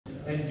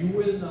And you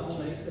will now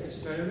make the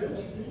experiment?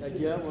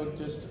 Yeah, well,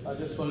 I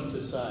just wanted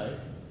to say.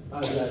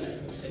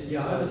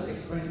 Ja, das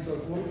Experiment soll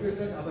vorgeführt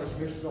werden, aber ich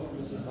möchte noch ein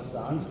bisschen was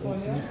sagen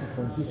vorher.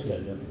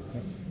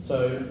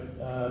 So,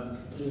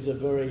 this is a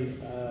very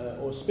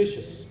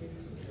auspicious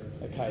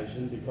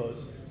occasion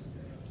because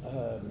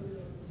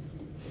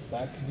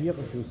back in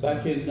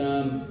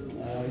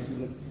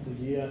the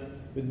year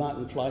with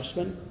Martin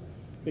Fleischmann,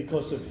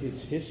 because of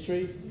his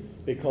history,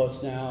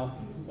 because now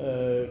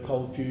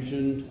cold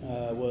fusion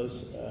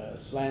was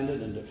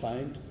slandered and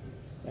defamed,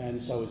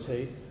 and so is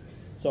he.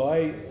 So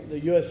the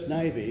US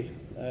Navy,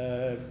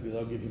 because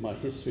I'll give you my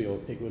history, or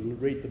people will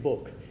read the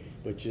book,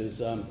 which is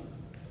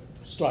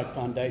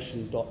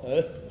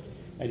strikefoundation.earth,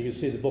 and you can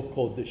see the book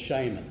called The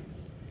Shaman.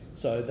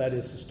 So that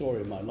is the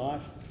story of my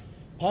life.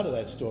 Part of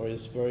that story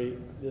is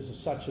this is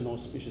such an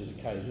auspicious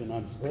occasion.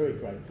 I'm very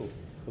grateful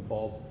for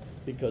Bob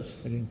because...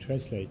 I didn't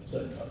translate.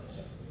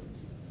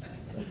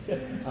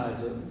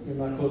 Also, wir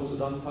mal kurz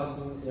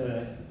zusammenfassen,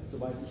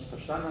 soweit ich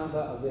verstanden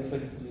habe. Also er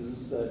findet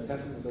dieses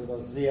Treffen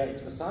sehr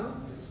interessant,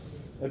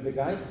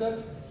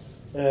 begeistert.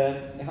 Er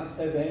hat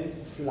erwähnt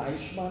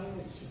Fleischmann,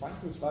 ich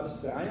weiß nicht, war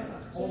das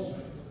 83?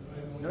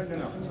 Nein.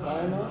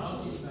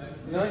 83?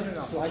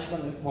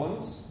 Fleischmann and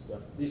Pons,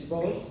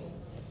 Dispose.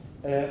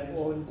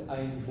 Und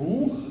ein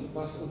Buch,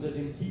 was unter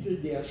dem Titel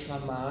Der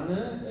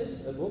Schamane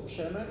ist, A Book,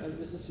 Shaman, and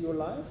This is Your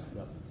Life,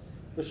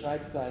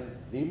 beschreibt seinen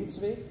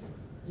Lebensweg,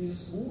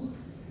 dieses Buch.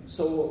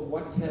 So,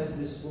 what had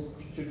this book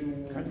to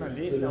do? Kann man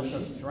lesen auf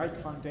der Strike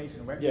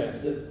Foundation Website?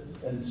 Yes,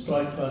 and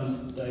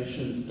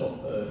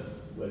strikefoundation.earth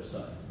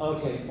website.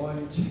 Okay,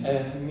 und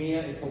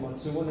mehr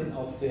Informationen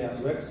auf der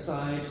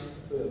Website.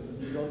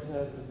 You don't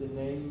have the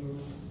name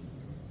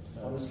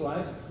on the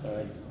slide?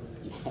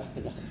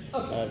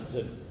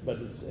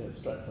 But it's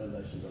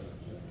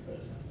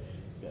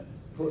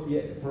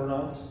strikefoundation.earth.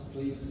 Pronounce,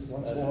 please,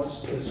 once more.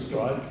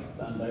 Strike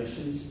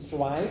Foundation.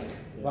 Strike,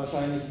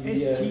 wahrscheinlich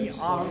wie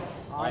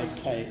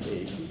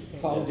S-T-R-I-K-E.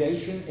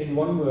 Foundation in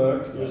one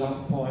word,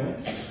 without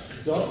points.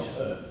 .earth.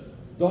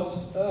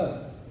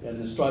 .earth. And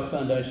the Strike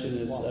Foundation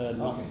is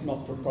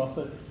not for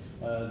profit,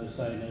 the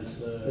same as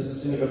the. Es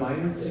ist eine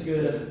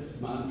gemeinnützige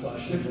Martin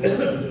Fleischmann.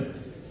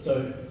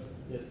 So,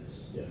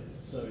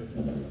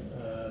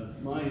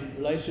 my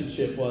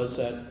relationship was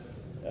that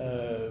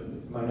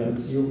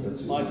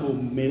Michael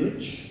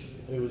Milich,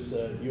 who was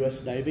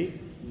US Navy,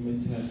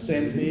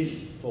 sent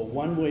me for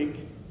 1 week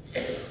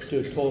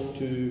to talk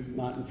to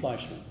Martin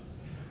Fleischmann.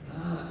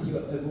 Ich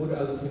wurde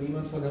also von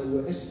jemand von der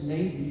US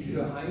Navy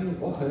für eine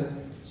Woche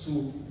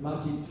zu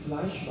Martin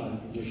Fleischmann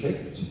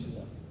geschickt.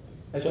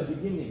 At the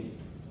beginning,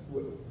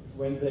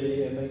 when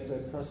they make the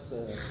press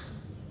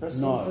conference?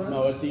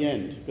 No, at the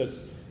end,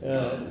 because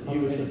he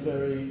was a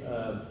very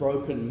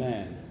broken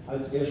man.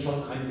 Als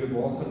schon ein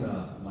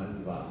gebrochener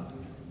Mann war.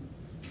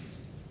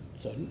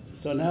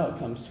 So now it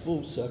comes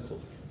full circle.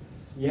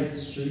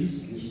 Jetzt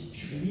schließt sich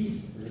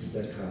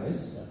der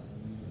Kreis.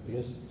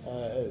 Because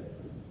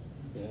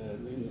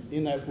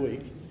in that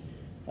week,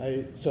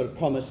 I sort of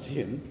promised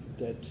him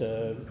that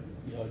I'd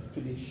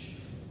finish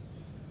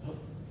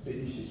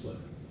his work.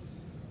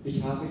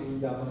 Ich habe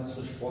ihm damals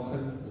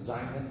versprochen,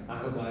 seine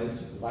Arbeit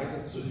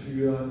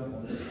weiterzuführen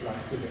und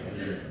vielleicht zu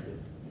beenden.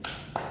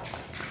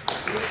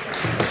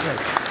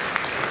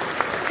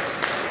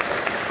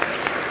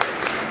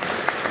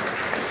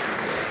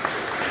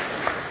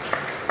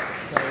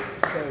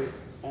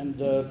 And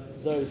the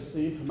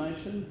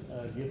information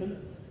given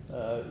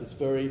is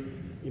very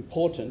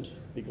important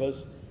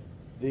because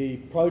the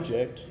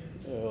project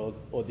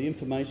or the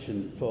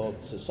information for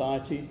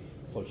society,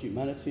 for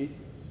humanity,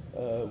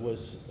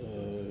 was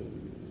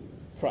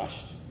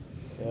crushed.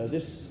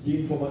 Die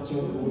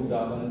Informationen wurden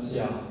damals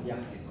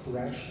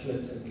gecrashed,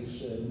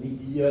 letztendlich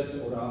negiert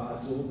oder ad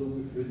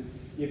absurdum geführt.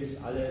 Ihr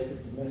wisst alle,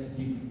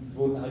 die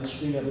wurden als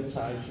Spinner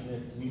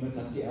bezeichnet, niemand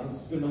hat sie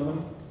ernst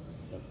genommen.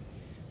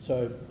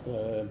 So,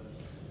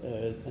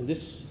 and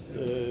this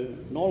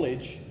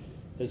knowledge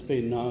has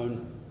been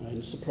known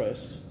and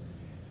suppressed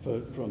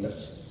from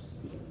this.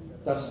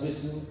 Das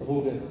Wissen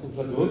wurde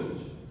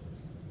unterdrückt.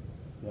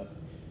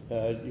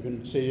 You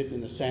can see it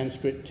in the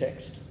Sanskrit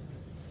text.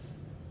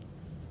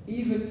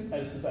 Even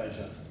as the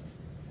Vaja.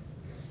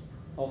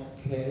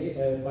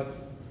 Okay, but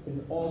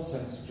in old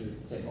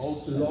Sanskrit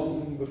text,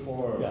 long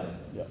before. Yeah,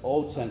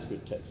 old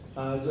Sanskrit text.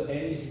 Also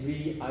ähnlich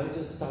wie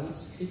alte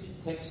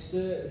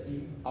Sanskrit-Texte,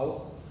 die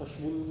auch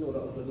verschwunden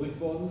oder unterdrückt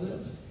worden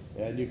sind.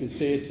 And you can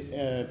see it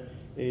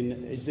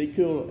in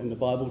Ezekiel in the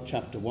Bible,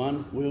 chapter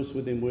 1, wheels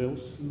within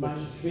wheels.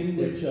 Man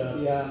findet,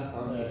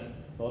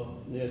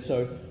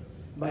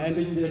 Man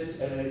findet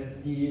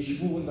die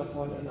Spuren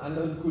davon in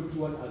anderen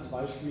Kulturen. Als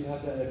Beispiel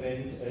hat er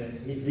erwähnt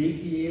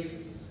Ezekiel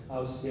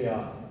aus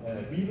der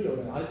Bibel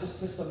oder im Altes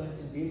Testament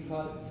in dem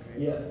Fall.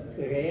 Hier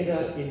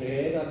Räder in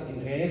Rädern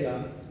in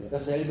Rädern.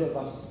 Dasselbe,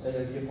 was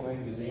wir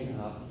vorhin gesehen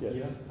haben.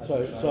 Hier, so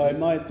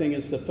my thing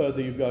is the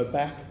further you go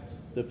back,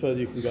 the further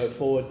you can go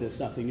forward. There's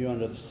nothing new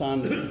under the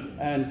sun.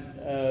 And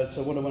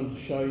so what I wanted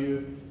to show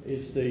you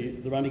is the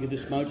running of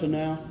this motor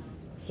now,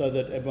 so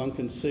that everyone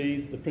can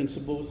see the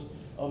principles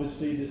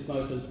obviously this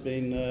motor's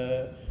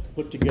been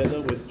put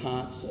together with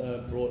parts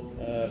brought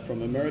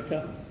from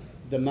America.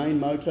 The main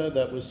motor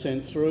that was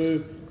sent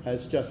through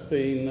has just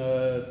been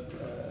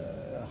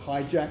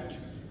hijacked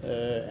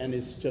and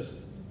is just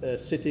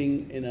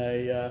sitting in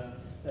a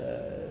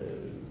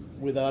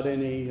without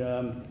any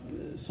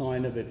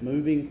sign of it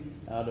moving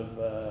out of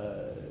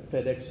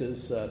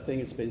FedEx's thing.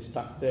 It's been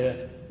stuck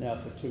there now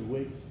for 2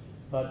 weeks.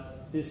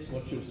 But this,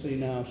 what you'll see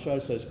now,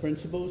 shows those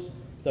principles.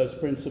 Those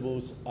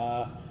principles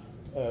are,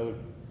 we've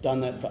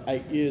done that for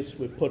 8 years.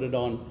 We've put it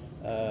on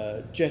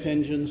jet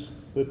engines,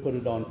 we've put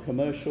it on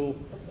commercial,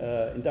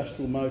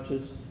 industrial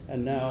motors,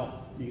 and now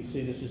you can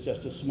see this is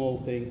just a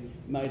small thing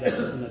made up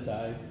in a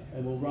day,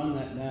 and we'll run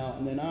that now.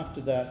 And then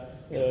after that,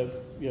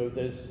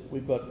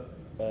 we've got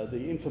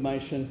the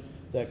information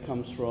that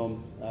comes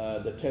from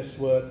the test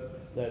work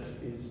that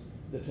is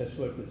the test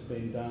work that's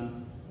been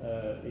done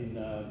in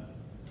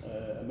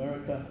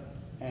America,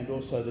 and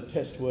also the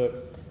test work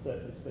that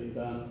has been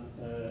done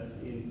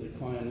in the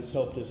client has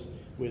helped us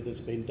with has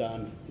been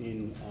done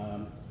in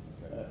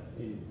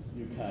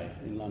UK,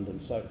 in London.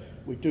 So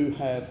we do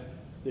have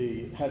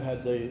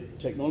had the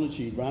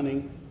technology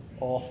running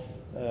off,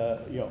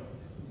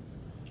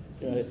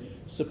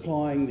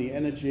 supplying the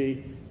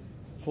energy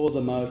for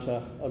the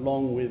motor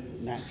along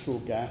with natural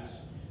gas,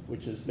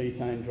 which is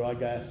methane, dry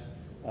gas,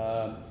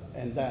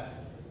 and that.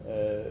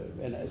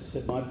 And as I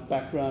said, my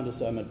background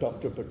is I'm a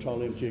doctor of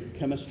petroleum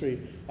geochemistry.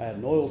 I had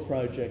an oil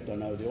project, I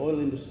know the oil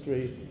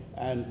industry,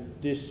 and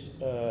this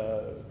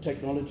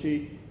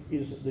technology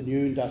is the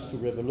new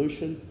industrial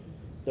revolution.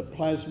 The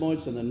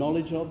plasmoids and the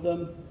knowledge of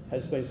them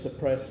has been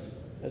suppressed,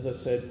 as I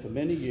said, for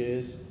many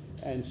years,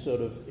 and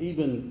sort of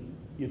even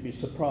you'd be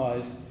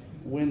surprised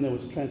when there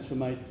was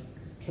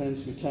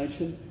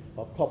transmutation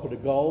of copper to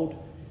gold,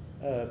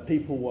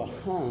 people were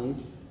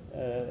hung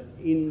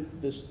in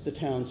the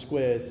town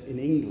squares in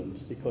England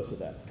because of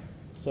that.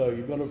 So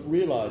you've got to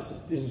realise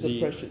that this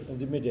suppression... In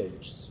the Middle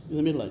Ages. In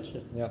the Middle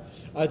Ages, yeah. Ja,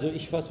 also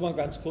ich fasse mal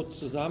ganz kurz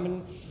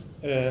zusammen.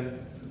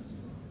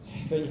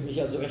 Wenn ich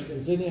mich also recht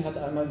entsinne, hat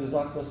einmal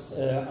gesagt, dass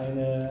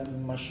eine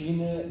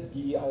Maschine,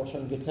 die auch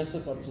schon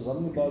getestet war,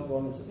 zusammengebaut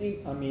worden ist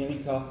in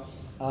Amerika,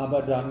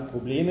 aber dann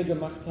Probleme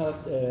gemacht hat,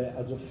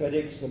 also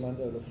FedEx,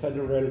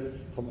 Federal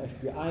vom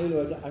FBI,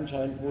 Leute,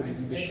 anscheinend wurde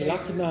die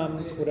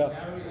beschlagnahmt oder...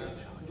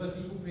 Was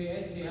die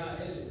UPS,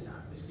 DHL,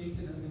 das steht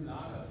in einem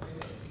Lager.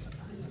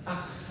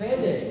 Ach,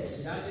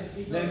 FedEx? Ja, das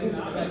steht na gut, im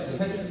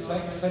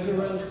Lager.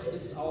 Federal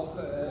ist auch,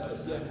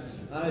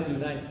 also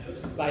nein,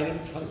 bei dem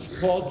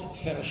Transport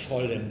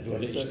verschollen,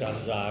 würde ich dann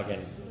sagen.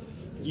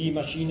 Die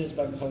Maschine ist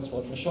beim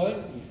Transport verschollen.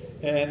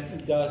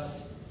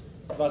 Das,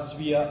 was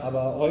wir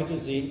aber heute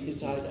sehen,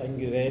 ist halt ein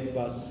Gerät,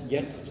 was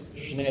jetzt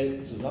schnell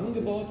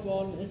zusammengebaut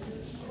worden ist.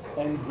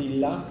 And the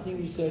last thing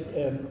he said,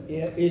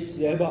 er ist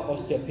selber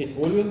aus der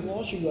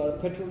Petroleumbranche, you are a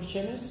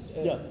petrochemist,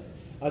 ja.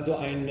 Also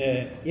ein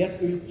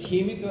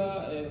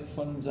Erdölchemiker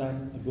von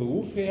seinem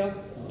Beruf her.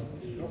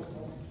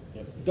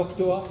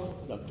 Doktor.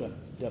 Doctor,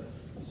 yeah.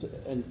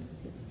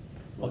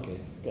 Okay.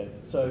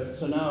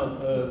 So now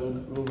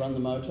we'll run the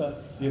motor.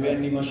 Wir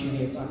werden die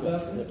Maschine jetzt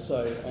abwerfen. Yep.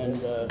 So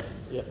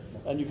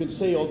and you can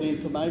see all the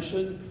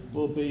information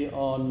will be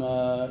on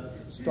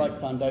Strike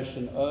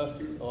Foundation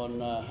Earth on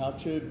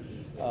HowTube.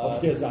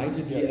 Auf der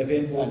Seite, die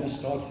erwähnt worden ist,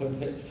 Strike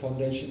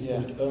Foundation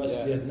und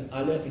Earth, werden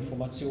alle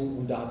Informationen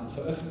und Daten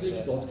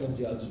veröffentlicht. Dort können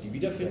Sie also die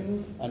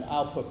wiederfinden. And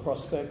Alpha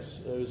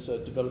Prospects is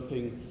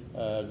developing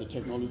the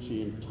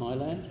technology in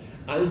Thailand.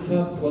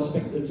 Alpha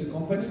Prospect is a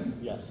company?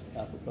 Yes,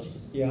 Alpha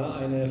Prospect. Ja,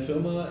 eine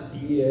Firma,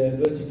 die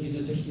wird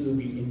diese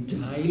Technologie in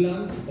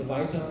Thailand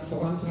weiter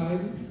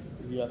vorantreiben.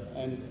 Yeah,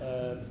 and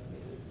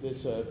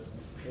there's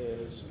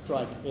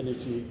Strike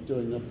Energy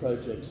doing the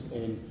projects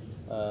in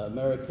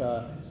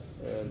America,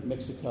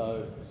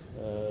 Mexico,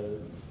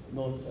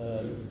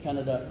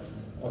 Canada,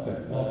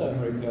 North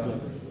America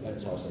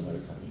and South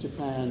America.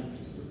 Japan,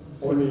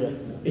 Korea.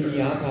 In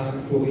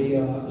Japan,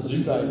 Korea,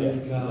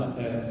 Südamerika,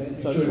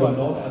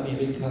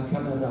 Nordamerika,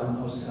 Kanada und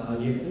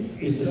Australien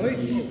ist es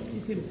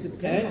ist im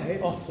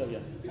September auch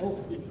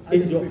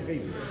alles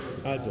beschrieben.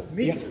 Also,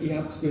 Mit ihr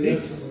habt es gehört.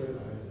 Nix.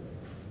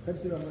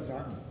 Kannst du doch mal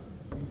sagen.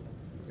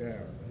 Ja.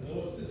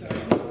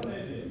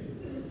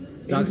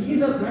 In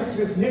dieser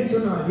Zeitschrift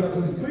National, die auf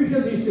dem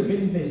Büchertisch zu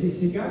finden ist,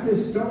 ist die ganze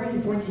Story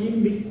von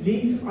ihm mit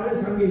Links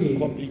alles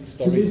angelegt.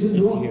 Sie müssen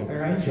nur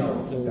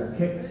reinschauen. So,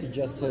 he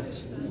just said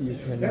you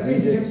can Das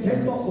ist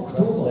September,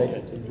 Oktober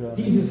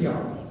dieses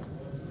Jahr.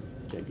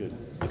 Okay, good.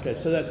 Okay,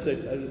 so that's it.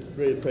 I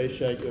really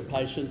appreciate your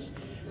patience,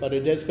 but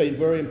it has been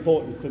very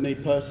important for me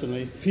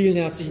personally. Vielen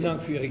herzlichen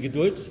Dank für Ihre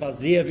Geduld. Es war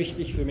sehr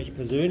wichtig für mich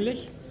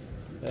persönlich.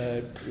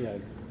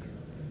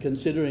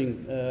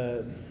 Considering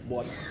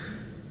what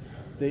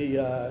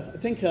I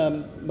think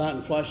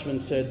Martin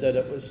Fleischmann said that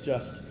it was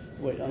just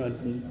on a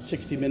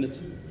 60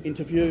 minutes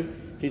interview.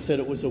 He said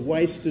it was a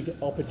wasted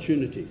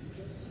opportunity.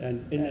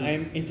 In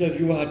einem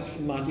Interview hat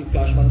Martin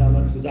Fleischmann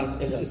damals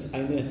gesagt, es ist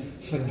eine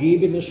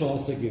vergebene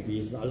Chance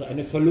gewesen, also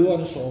eine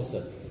verlorene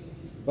Chance.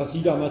 was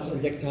Sie damals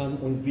entdeckt haben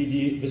und wie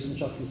die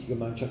wissenschaftliche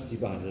Gemeinschaft Sie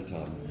behandelt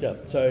haben. Yeah,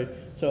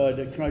 so I'd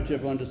encourage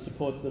everyone to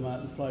support the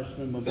Martin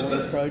Fleischmann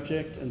Memorial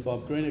Project and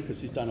Bob Greener,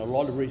 because he's done a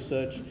lot of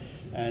research,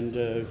 and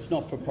it's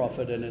not for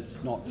profit, and it's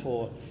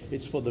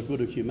for the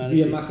good of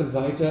humanity. Wir machen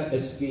weiter.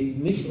 Es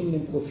geht nicht um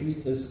den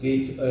Profit, es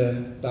geht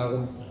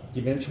darum,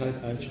 die Menschheit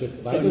einen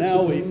Schritt So weiter now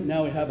zu we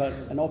bringen. have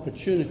an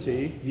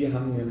opportunity Wir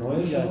haben eine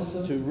neue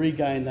Chance, to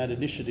regain that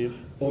initiative.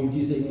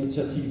 diese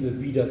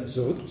Initiative wieder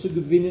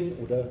zurückzugewinnen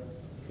oder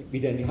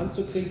wieder in die Hand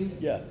zu kriegen.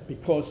 Yeah,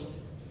 because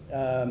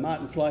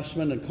Martin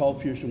Fleischmann and cold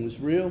fusion was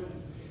real.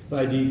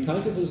 Weil die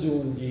kalte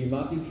Fusion, die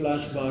Martin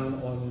Fleischmann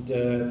und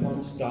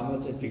Pons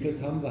damals entwickelt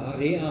haben, war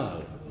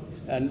real.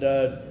 And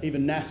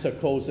even NASA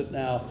calls it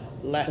now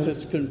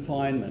lattice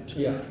confinement.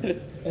 Ja.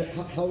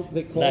 How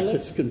they call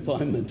Lattice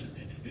confinement.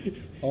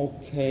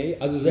 Okay,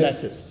 also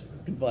selbst Lattice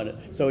confinement.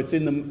 So it's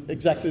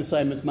exactly the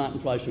same as Martin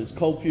Fleischmann. It's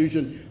cold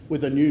fusion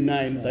with a new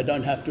name. They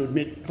don't have to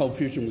admit cold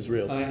fusion was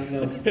real.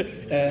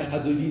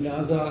 also die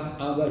NASA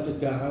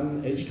arbeitet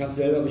daran, ich kann es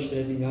selber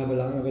bestätigen, habe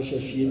lange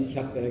recherchiert, ich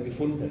habe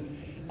gefunden,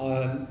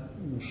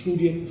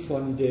 Studien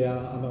von der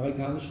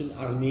amerikanischen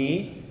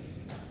Armee,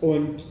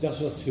 und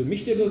das, was für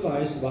mich der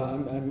Beweis war,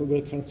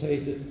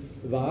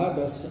 war,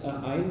 dass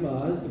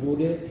einmal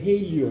wurde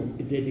Helium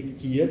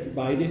detektiert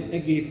bei den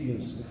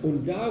Ergebnissen.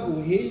 Und da,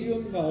 wo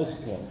Helium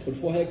rauskommt und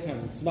vorher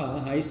keins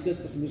war, heißt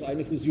es muss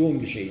eine Fusion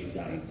geschehen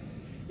sein.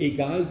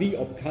 Egal wie,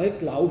 ob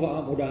kalt,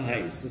 lauwarm oder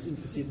heiß, das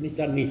interessiert mich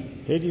dann nicht.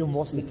 Helium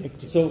was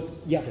detected. So,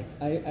 yeah,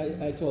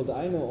 I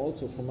know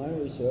also from my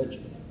research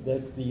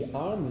that the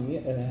army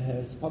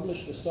has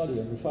published a study,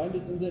 and we find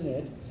it in the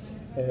net,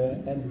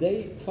 and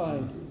they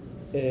find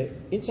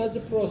inside the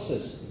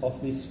process of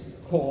this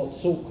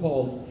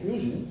so-called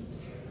fusion,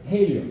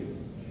 helium.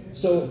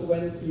 So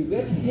when you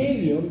get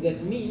helium,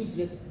 that means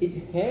that it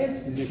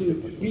has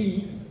to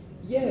be,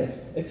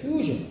 yes, a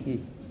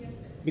fusion.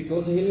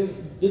 Because helium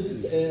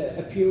didn't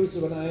appear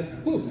when I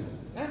poop.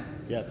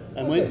 Yeah,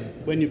 and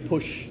when you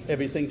push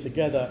everything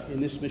together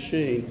in this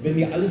machine, Wenn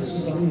wir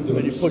alles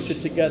when you push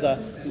it together,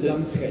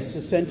 the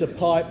center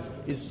pipe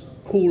is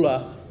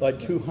cooler by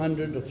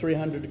 200 or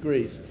 300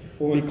 degrees.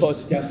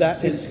 Because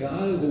that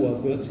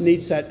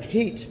needs that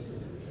heat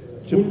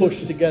to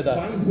push together.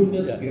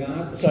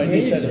 Yeah. So it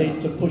needs that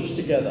heat to push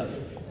together.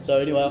 So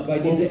anyway,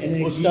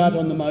 we'll start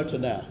on the motor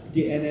now.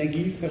 Die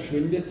Energie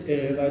verschwindet,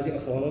 weil sie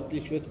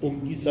erforderlich wird,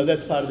 diesen So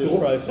that's part of this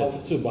Druck process.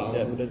 aufzubauen.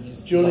 Yeah. Oder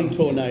dieses During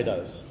Zusammenpressen.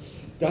 tornadoes.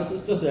 Das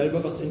ist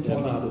dasselbe, was in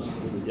Tornados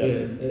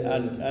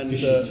And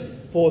geschieht.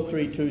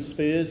 432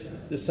 spheres,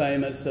 the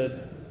same as the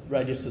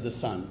radius of the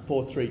sun,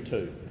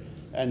 432.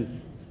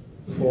 And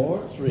 4,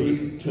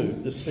 3,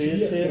 2. The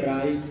spheres 4, here.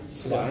 3,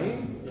 2.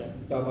 Yeah.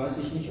 Da weiß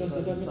ich nicht, was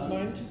er damit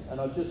meint. And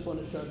I just want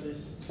to show this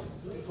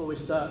before we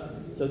start.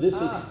 So this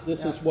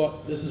is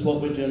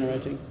what we're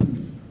generating.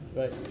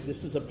 Right.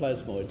 This is a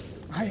plasmoid.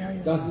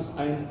 Das ist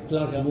ein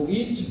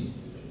Plasmoid.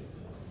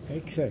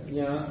 Exakt.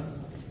 Ja.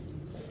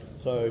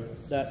 So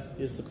that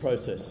is the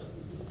process.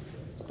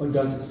 Und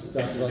das ist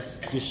das, was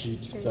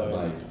geschieht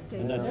dabei.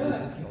 And that's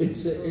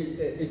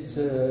It's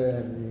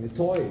a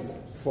toy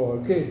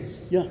for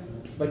kids. yeah.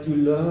 But you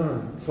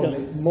learn from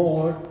it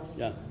more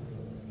Yeah.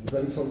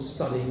 than from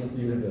studying at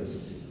the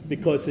university.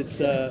 Because it's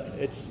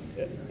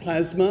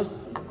plasma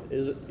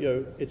is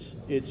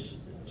it's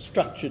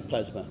structured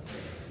plasma.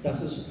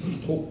 Das ist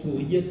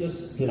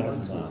strukturiertes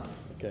Plasma.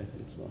 Okay,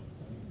 it's well.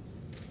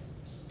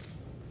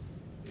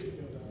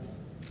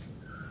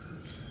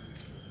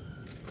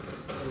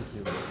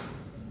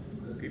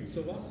 Wo gibt's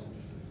sowas?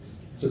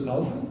 Zu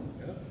kaufen?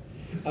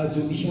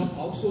 Also ich habe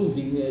auch so ein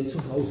Ding zu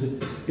Hause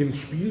im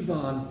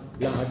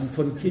Spielwarenladen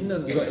von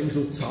Kindern oder in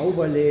so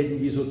Zauberläden,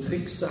 die so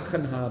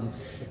Tricksachen haben.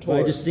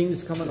 Weil das Ding,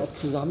 das kann man auch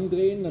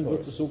zusammendrehen, dann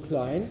wird es so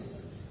klein.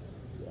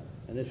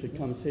 And if it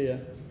comes here,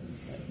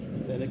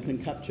 then it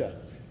can capture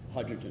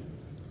hydrogen.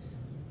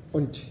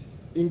 Und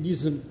in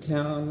diesem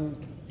Kern,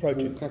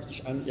 Protein.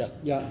 praktisch ans, Ja.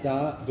 ja,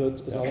 da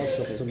wird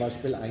Sauerstoff zum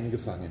Beispiel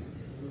eingefangen.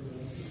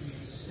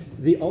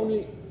 The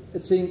only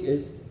thing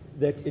is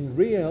that in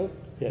real,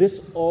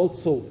 this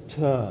also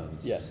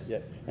turns. Yeah, yeah,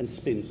 and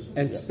spins.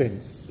 And Yeah.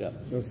 spins. Yeah,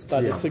 That's but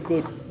clear. it's a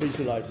good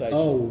visualization.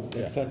 Oh,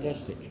 yeah,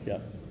 fantastic. yeah.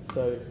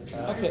 So,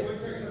 okay.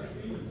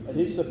 And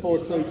here's the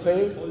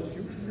 432.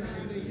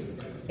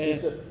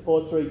 Here's the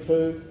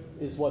 432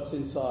 is what's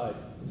inside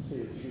the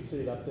sphere. So you can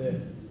see it up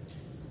there.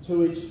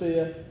 2-inch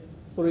sphere,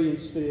 3-inch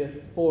sphere,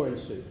 4-inch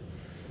sphere.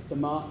 The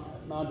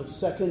amount of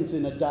seconds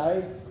in a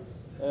day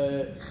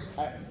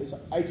is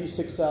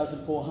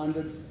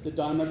 86,400. The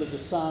diameter of the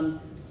sun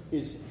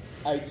is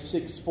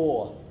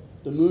 864.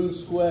 The moon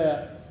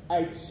square,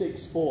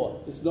 864.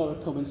 It's not a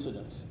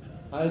coincidence.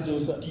 Also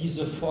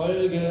diese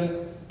Folge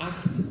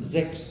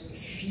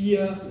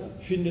 864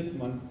 findet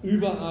man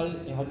überall.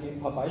 Er hat Ihnen ein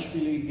paar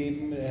Beispiele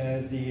gegeben,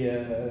 die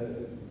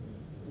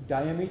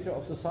Diameter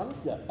of the Sun.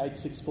 Yeah,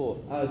 864.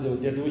 Also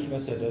der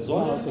Durchmesser der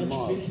Sonne 1,000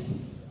 miles. entspricht.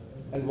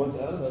 And what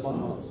else? 1,000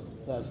 miles.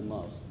 1,000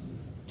 miles.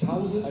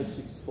 1000.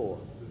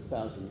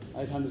 864,000.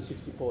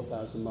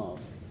 864,000 miles.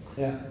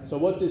 Ja. So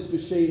what this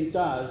machine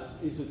does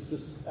is it's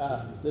this,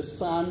 the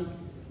sun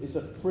is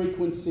a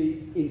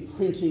frequency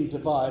imprinting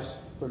device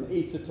from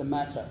ether to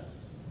matter.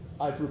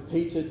 I've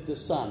repeated the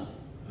sun.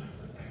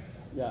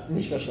 Yeah.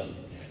 Nicht verstanden.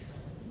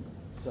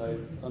 So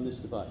on this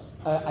device.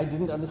 I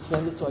didn't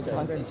understand it, so I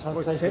can't Den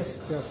translate it.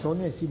 Prozess der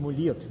Sonne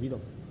simuliert wieder.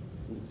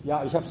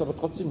 Ja, ich habe es aber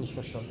trotzdem nicht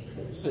verstanden.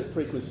 It's a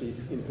frequency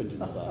imprinting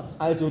device.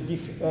 Also die,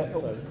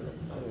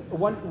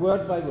 one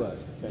word by word.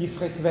 Die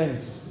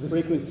Frequenz. The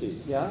frequency.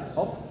 Ja,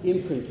 of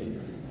Imprinting.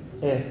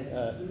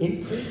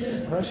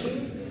 imprinting,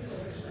 impression.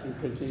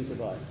 Imprinting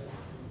device.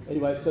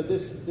 Anyway, so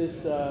this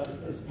is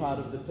part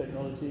of the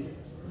technology.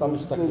 Dann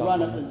ist der We'll klar.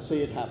 run it and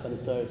see it happen.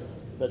 So,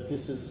 but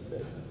this is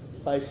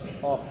based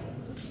off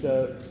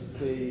the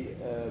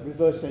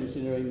reverse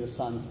engineering the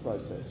sun's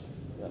process.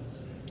 Yeah.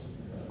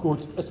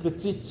 Gut, es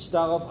bezieht sich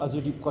darauf, also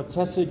die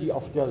Prozesse, die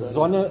auf der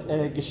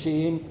Sonne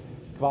geschehen,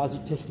 quasi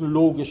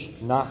technologisch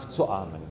nachzuahmen.